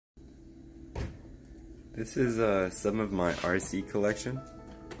This is some of my RC collection.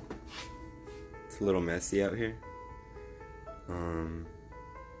 It's a little messy out here.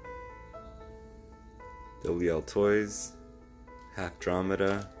 Wltoys, half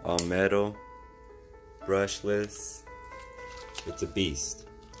Dromida, all metal, brushless. It's a beast.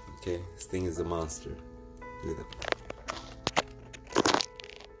 Okay, this thing is a monster. Look at that.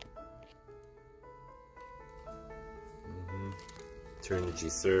 Turnigy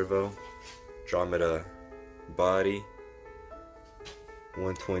servo, Dromida body,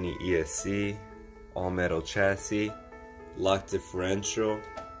 120 ESC, all metal chassis, lock differential.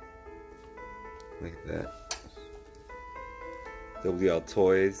 Look at that.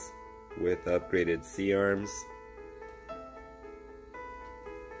 Wltoys with upgraded C-arms.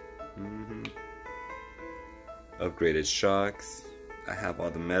 Upgraded shocks. I have all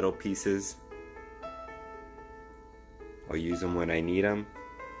the metal pieces. I'll use them when I need them.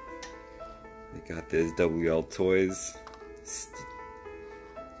 I got this Wltoys,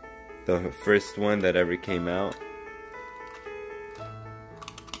 the first one that ever came out.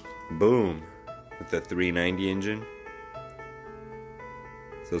 Boom, with the 390 engine.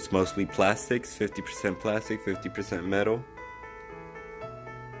 So it's mostly plastics, 50% plastic, 50% metal.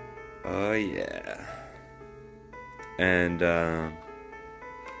 Oh yeah. And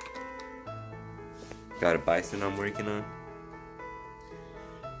got a bison I'm working on.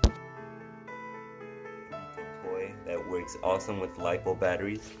 Toy that works awesome with LiPo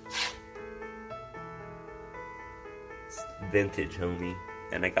batteries. It's vintage, homie.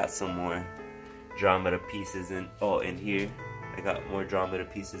 And I got some more Dromida pieces in here. I got more Dromida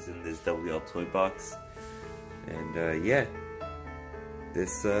pieces in this Wltoy box. And yeah,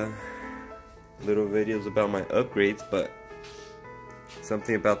 this little video is about my upgrades, but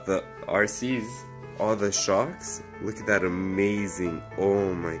something about the RCs, all the shocks. Look at that amazing,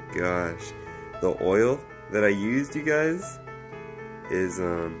 oh my gosh. The oil that I used, you guys, is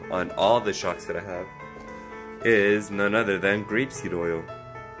on all the shocks that I have, is none other than grapeseed oil.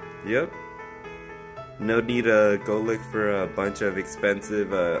 Yep. No need to go look for a bunch of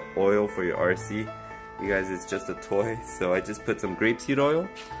expensive oil for your RC. You guys, it's just a toy. So I just put some grapeseed oil.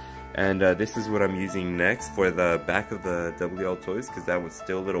 And this is what I'm using next for the back of the Wltoys, because that was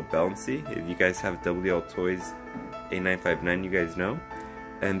still a little bouncy. If you guys have Wltoys A959, you guys know.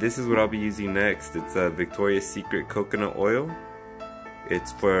 And this is what I'll be using next. It's a Victoria's Secret coconut oil.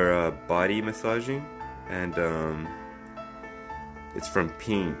 It's for body massaging, and it's from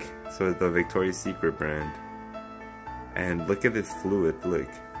Pink, so it's the Victoria's Secret brand. And look at this fluid, look.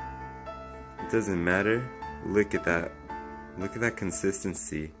 It doesn't matter. Look at that. Look at that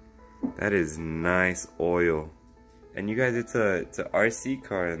consistency. That is nice oil. And you guys, it's a RC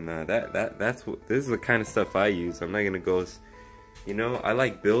car, and this is the kind of stuff I use. I'm not gonna go, you know, I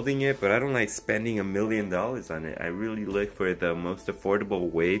like building it, but I don't like spending $1 million on it. I really look for the most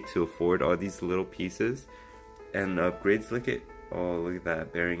affordable way to afford all these little pieces and upgrades. Look at, oh, look at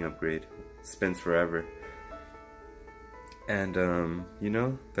that bearing upgrade. Spins forever. And you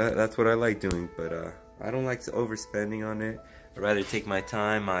know, that's what I like doing, but I don't like overspending on it. I'd rather take my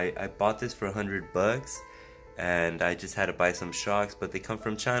time. I bought this for $100, and I just had to buy some shocks, but they come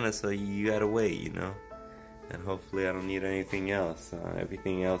from China, so you gotta wait, you know. And hopefully I don't need anything else.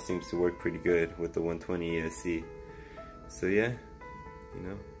 Everything else seems to work pretty good with the 120 ESC. So yeah, you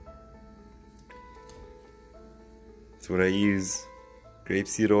know, that's what I use.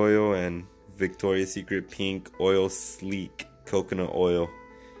 Grapeseed oil and Victoria's Secret Pink Oil Sleek coconut oil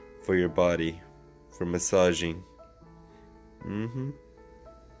for your body, for massaging.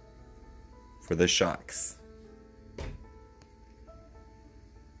 For the shocks.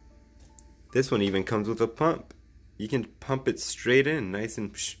 This one even comes with a pump. You can pump it straight in, nice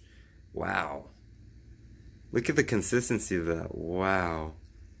and psh. Wow. Look at the consistency of that. Wow.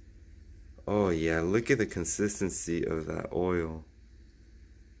 Oh yeah, look at the consistency of that oil.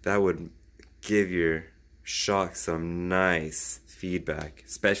 That would give your shock some nice feedback,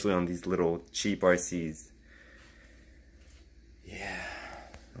 especially on these little cheap RCs. Yeah.